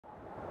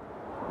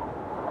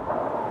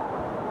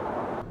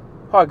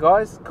Hi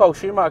guys, Colin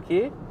Shoemark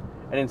here,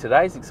 and in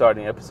today's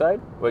exciting episode,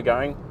 we're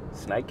going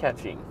snake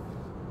catching.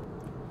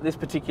 This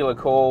particular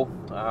call,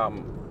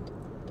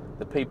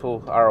 the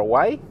people are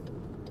away,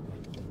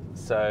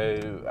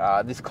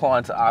 so this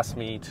client's asked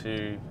me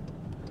to,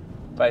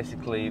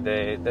 basically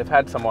they've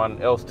had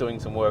someone else doing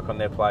some work on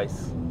their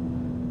place,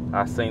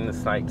 seen the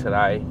snake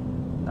today,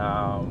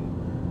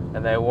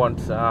 and they want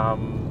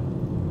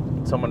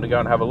someone to go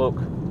and have a look.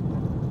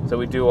 So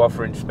we do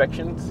offer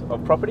inspections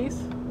of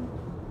properties.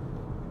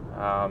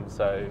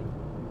 So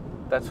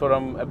that's what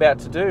I'm about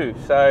to do.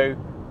 So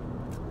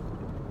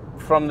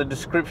from the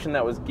description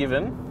that was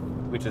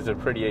given, which is a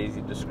pretty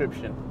easy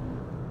description,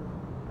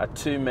 a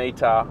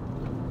 2-meter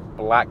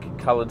black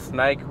coloured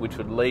snake, which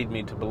would lead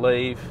me to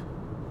believe,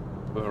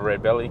 with a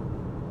red belly,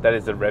 that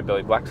is a red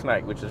belly black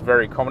snake, which is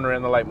very common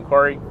around the Lake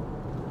Macquarie.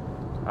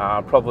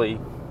 Probably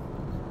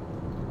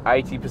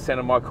 80%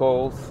 of my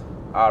calls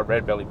are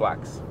red belly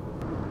blacks.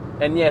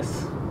 And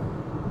yes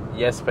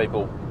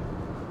people,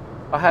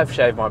 I have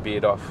shaved my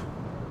beard off.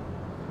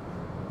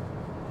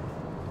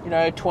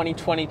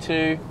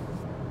 2022,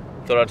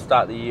 thought I'd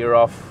start the year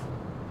off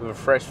with a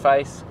fresh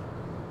face.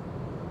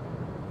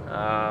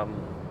 I'm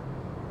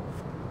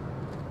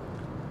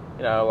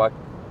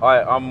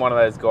one of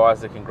those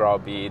guys that can grow a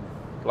beard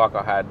like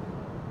I had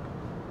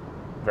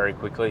very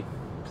quickly.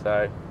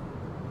 So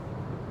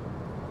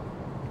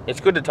it's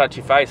good to touch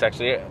your face,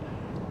 actually.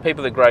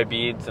 People that grow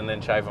beards and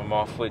then shave them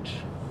off, which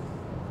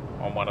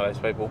I'm one of those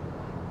people.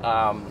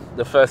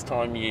 The first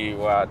time you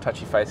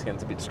touch your face again,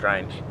 it's a bit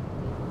strange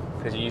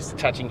because you're used to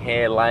touching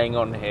hair, laying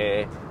on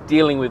hair,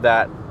 dealing with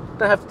that.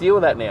 Don't have to deal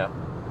with that now.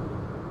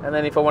 And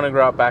then if I want to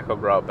grow it back, I'll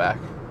grow it back.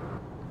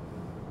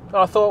 And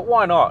I thought,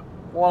 why not?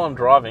 While I'm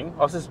driving,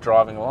 I was just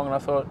driving along and I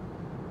thought,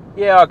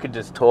 yeah, I could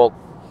just talk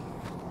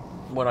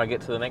when I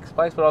get to the next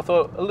place. But I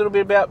thought a little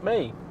bit about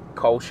me,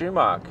 Colin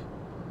Shoemark.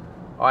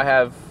 I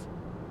have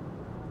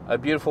a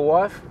beautiful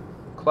wife,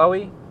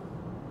 Chloe.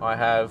 I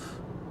have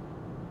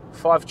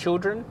 5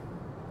 children.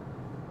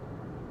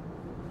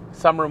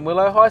 Summer and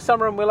Willow. Hi,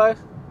 Summer and Willow.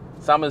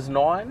 Summer's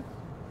 9,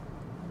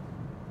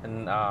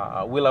 and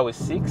Willow is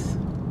 6.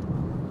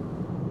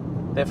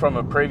 They're from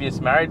a previous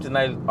marriage, and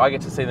I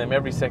get to see them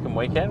every second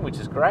weekend, which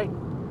is great.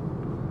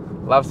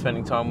 Love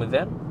spending time with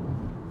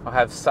them. I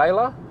have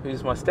Sailor,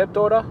 who's my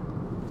stepdaughter.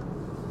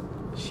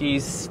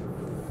 She's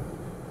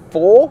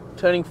 4,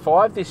 turning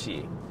 5 this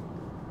year,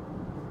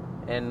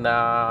 and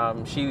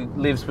she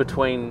lives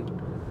between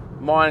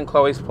mine,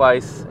 Chloe's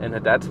place, and her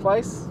dad's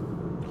place.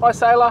 Hi,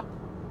 Sailor.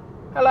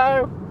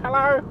 Hello.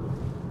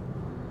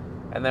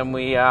 And then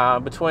we,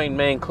 between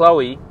me and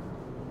Chloe,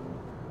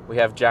 we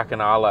have Jack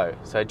and Arlo.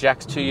 So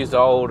Jack's 2 years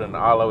old and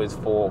Arlo is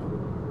 4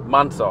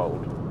 months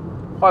old.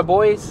 Hi,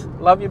 boys.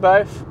 Love you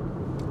both.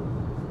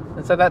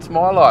 And so that's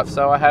my life.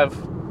 So I have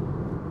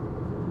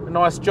a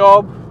nice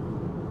job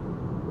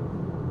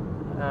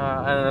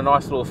and a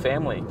nice little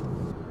family.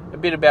 A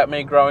bit about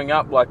me growing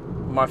up, like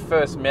my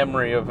first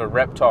memory of a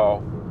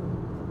reptile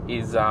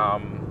is I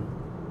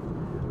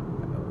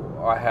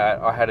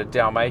had a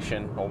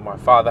Dalmatian, or my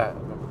father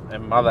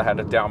and mother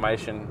had a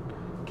Dalmatian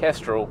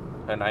Kestrel,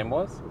 her name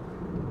was,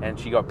 and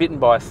she got bitten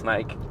by a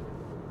snake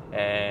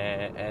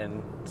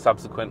and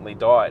subsequently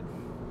died.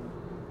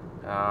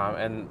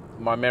 And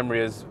my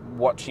memory is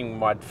watching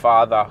my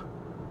father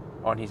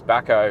on his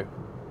backhoe.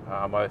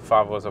 My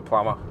father was a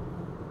plumber,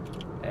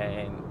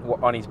 and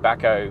on his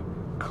backhoe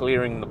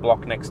clearing the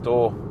block next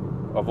door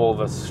of all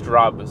the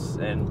shrubs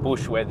and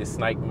bush where this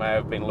snake may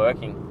have been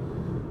lurking,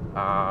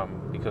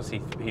 because he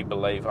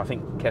believed, I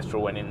think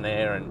Kestrel went in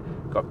there and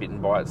got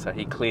bitten by it, so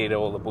he cleared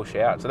all the bush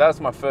out. So that was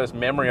my first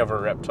memory of a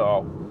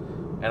reptile,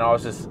 and I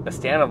was just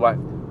astounded, like,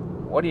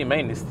 what do you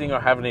mean, this thing I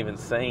haven't even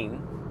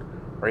seen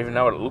or even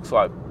know what it looks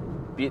like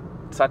bit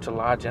such a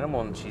large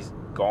animal and she's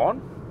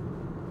gone?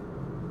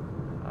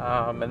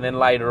 And then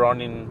later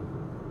on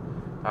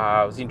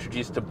I was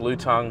introduced to blue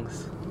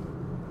tongues,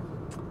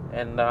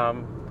 and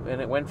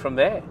it went from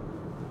there.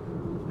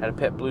 Had a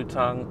pet blue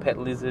tongue, pet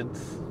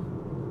lizards,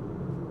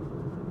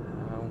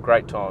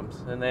 great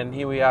times. And then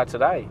here we are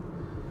today,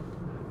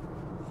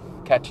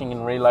 catching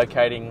and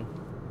relocating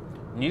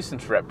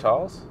nuisance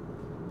reptiles,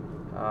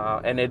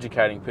 and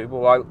educating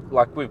people.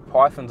 Like with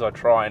pythons, I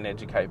try and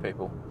educate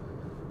people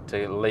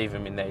to leave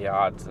them in their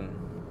yards,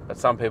 but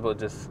some people are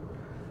just,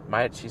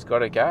 mate, she's got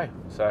to go.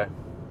 So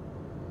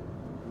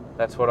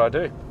that's what I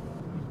do.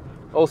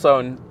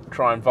 Also,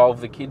 try and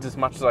involve the kids as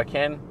much as I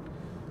can,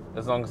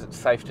 as long as it's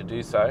safe to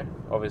do so,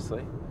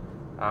 obviously.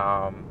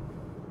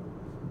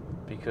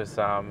 Because,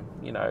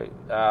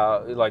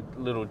 like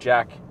little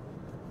Jack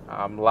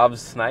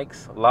loves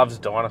snakes, loves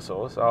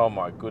dinosaurs. Oh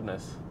my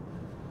goodness.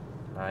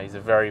 He's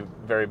a very,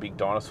 very big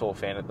dinosaur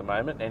fan at the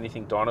moment.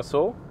 Anything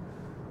dinosaur,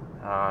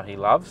 he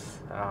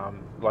loves.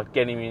 Like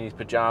getting him in his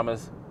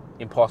pajamas,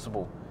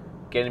 impossible.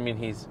 Get him in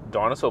his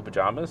dinosaur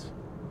pajamas,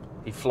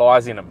 he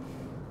flies in them,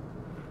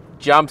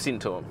 jumps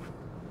into them.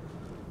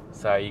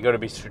 So you got to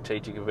be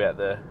strategic about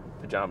the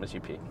pajamas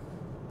you pick.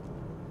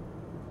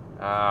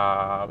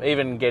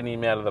 Even getting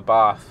him out of the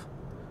bath,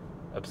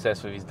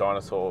 obsessed with his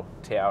dinosaur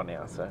towel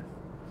now. So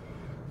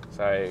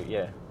So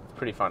yeah,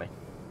 pretty funny.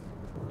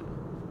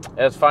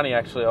 It was funny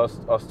actually. I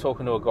was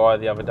talking to a guy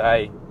the other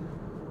day,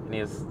 and he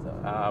was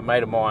a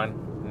mate of mine,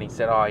 and he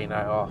said,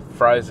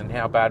 Frozen,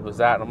 how bad was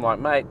that? And I'm like,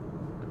 mate,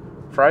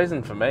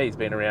 Frozen for me has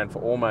been around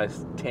for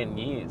almost 10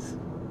 years,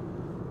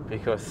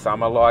 because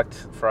Summer liked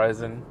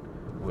Frozen,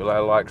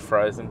 Willow liked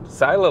Frozen,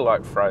 Sailor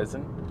liked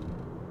Frozen,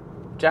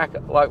 Jack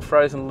liked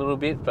Frozen a little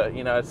bit, but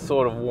it's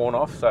sort of worn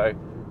off, so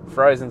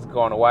Frozen's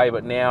gone away.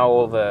 But now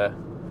all the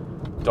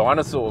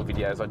dinosaur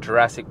videos like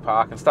Jurassic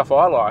Park and stuff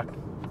I like,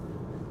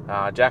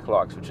 Jack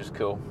likes, which is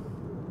cool.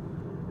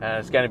 And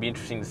it's going to be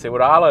interesting to see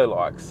what Arlo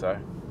likes. So,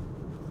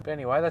 but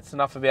anyway, that's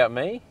enough about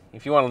me.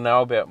 If you want to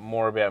know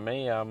more about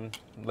me,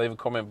 leave a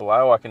comment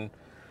below.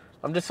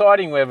 I'm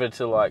deciding whether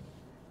to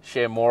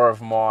share more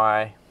of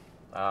my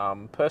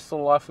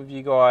personal life with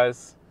you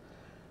guys,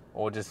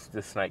 or just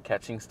the snake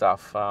catching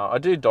stuff. I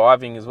do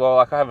diving as well.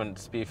 I haven't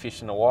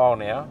spearfished in a while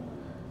now,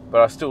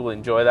 but I still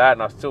enjoy that,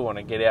 and I still want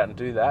to get out and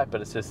do that. But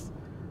it's just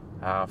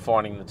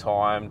finding the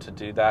time to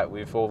do that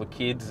with all the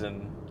kids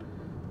and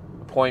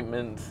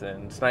appointments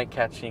and snake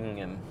catching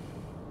and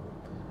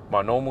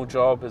my normal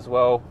job as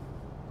well.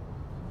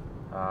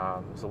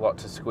 There's a lot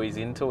to squeeze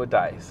into a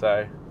day.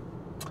 So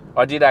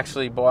I did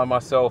actually buy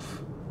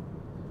myself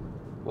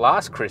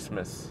last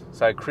Christmas,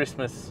 so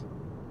Christmas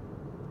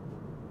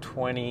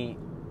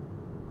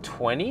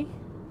 2020,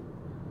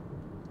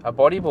 a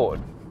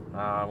bodyboard.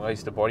 I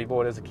used to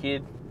bodyboard as a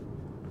kid.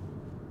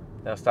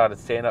 Then I started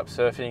stand-up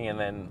surfing, and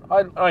then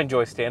I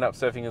enjoy stand-up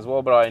surfing as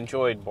well, but I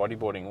enjoyed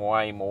bodyboarding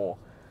way more.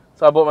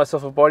 So I bought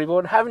myself a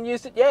bodyboard. Haven't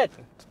used it yet.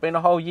 It's been a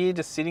whole year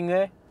just sitting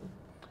there.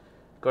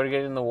 Got to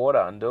get in the water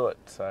and do it.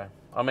 So,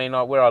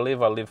 where I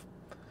live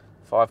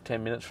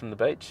 5-10 minutes from the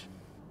beach.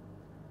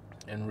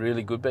 And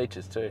really good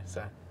beaches too.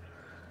 So,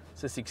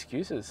 it's just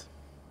excuses.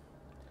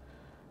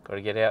 Got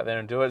to get out there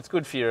and do it. It's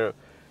good for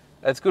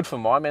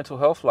my mental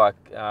health.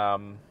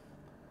 The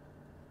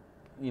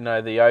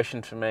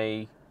ocean for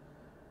me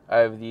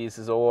over the years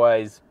has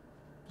always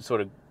sort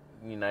of,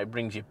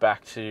 brings you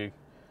back to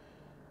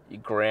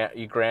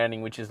your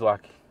grounding, which is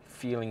like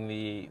feeling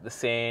the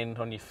sand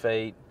on your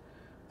feet,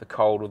 the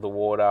cold of the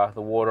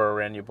water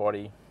around your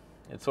body.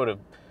 It sort of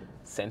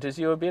centers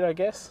you a bit, I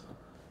guess.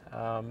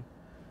 In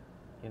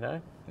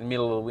the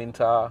middle of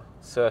winter,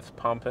 surf's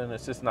pumping,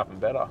 it's just nothing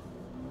better.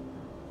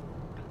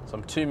 So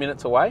I'm 2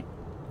 minutes away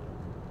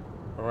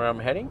from where I'm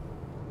heading.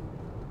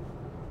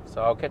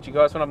 So I'll catch you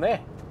guys when I'm there.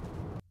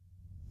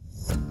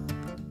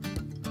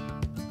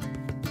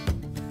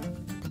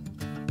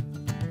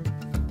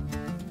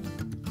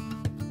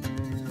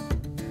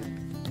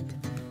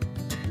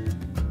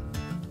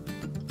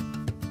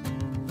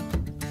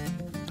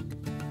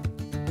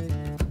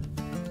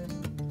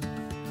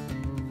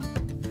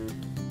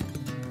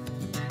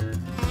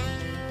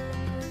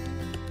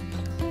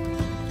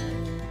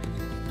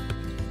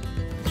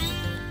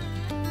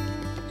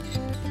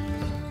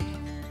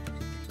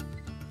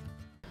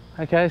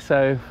 Okay,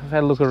 so I've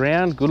had a look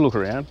around, good look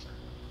around.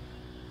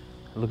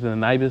 I looked at the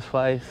neighbour's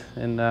place,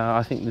 and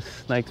I think the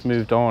snake's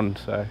moved on,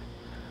 so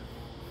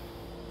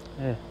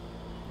yeah.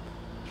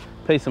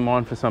 Peace of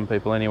mind for some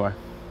people anyway.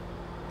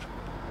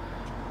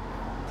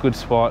 Good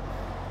spot.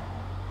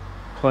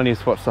 Plenty of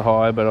spots to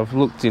hide, but I've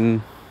looked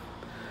in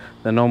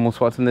the normal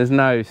spots and there's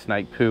no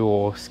snake poo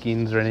or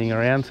skins or anything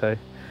around, so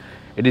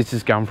it is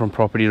just going from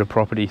property to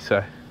property,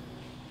 so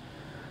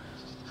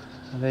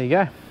there you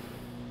go.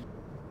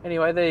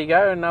 Anyway, there you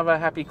go, another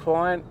happy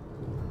client.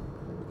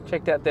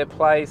 Checked out their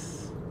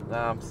place.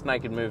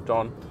 Snake had moved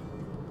on.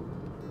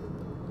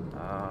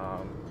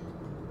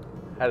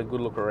 Had a good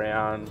look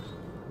around.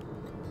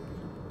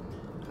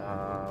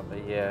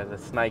 But yeah, the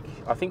snake,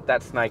 I think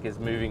that snake is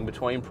moving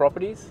between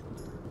properties.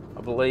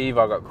 I believe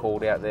I got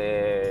called out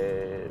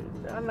there,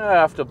 I don't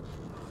know,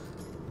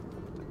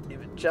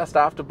 just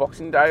after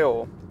Boxing Day,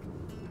 or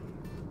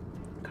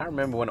I can't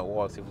remember when it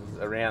was. It was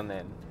around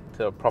then,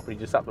 to a property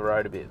just up the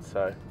road a bit,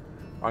 so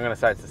I'm going to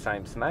say it's the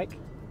same snake.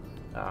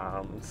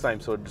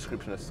 Same sort of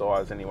description of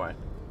size anyway.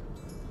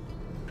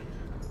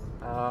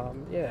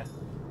 Yeah,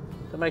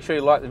 so make sure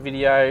you like the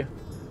video,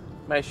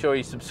 make sure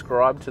you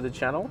subscribe to the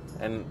channel,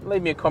 and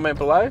leave me a comment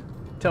below.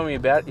 Tell me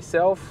about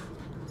yourself,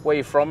 where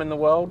you're from in the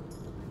world,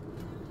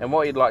 and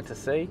what you'd like to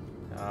see.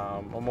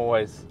 I'm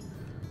always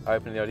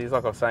open to the ideas.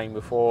 Like I was saying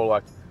before,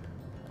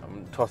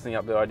 I'm tossing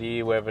up the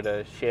idea whether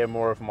to share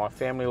more of my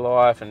family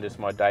life and just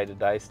my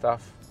day-to-day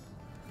stuff.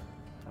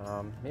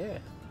 Yeah.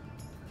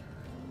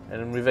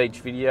 And with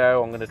each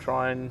video, I'm going to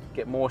try and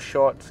get more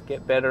shots,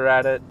 get better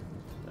at it,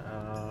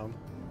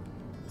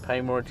 pay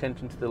more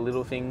attention to the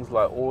little things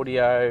like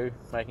audio,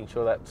 making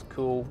sure that's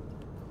cool.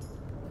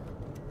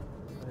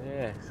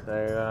 Yeah,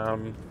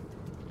 so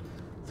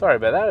sorry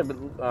about that,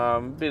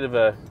 a bit of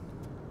a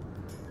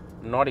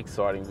not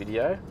exciting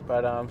video,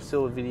 but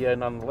still a video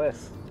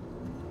nonetheless.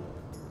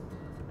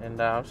 And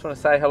I just want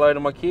to say hello to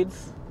my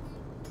kids,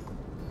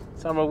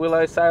 Summer,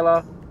 Willow,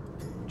 Sailor,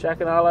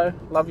 Jack and Arlo.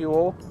 Love you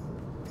all.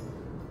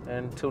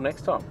 And until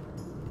next time.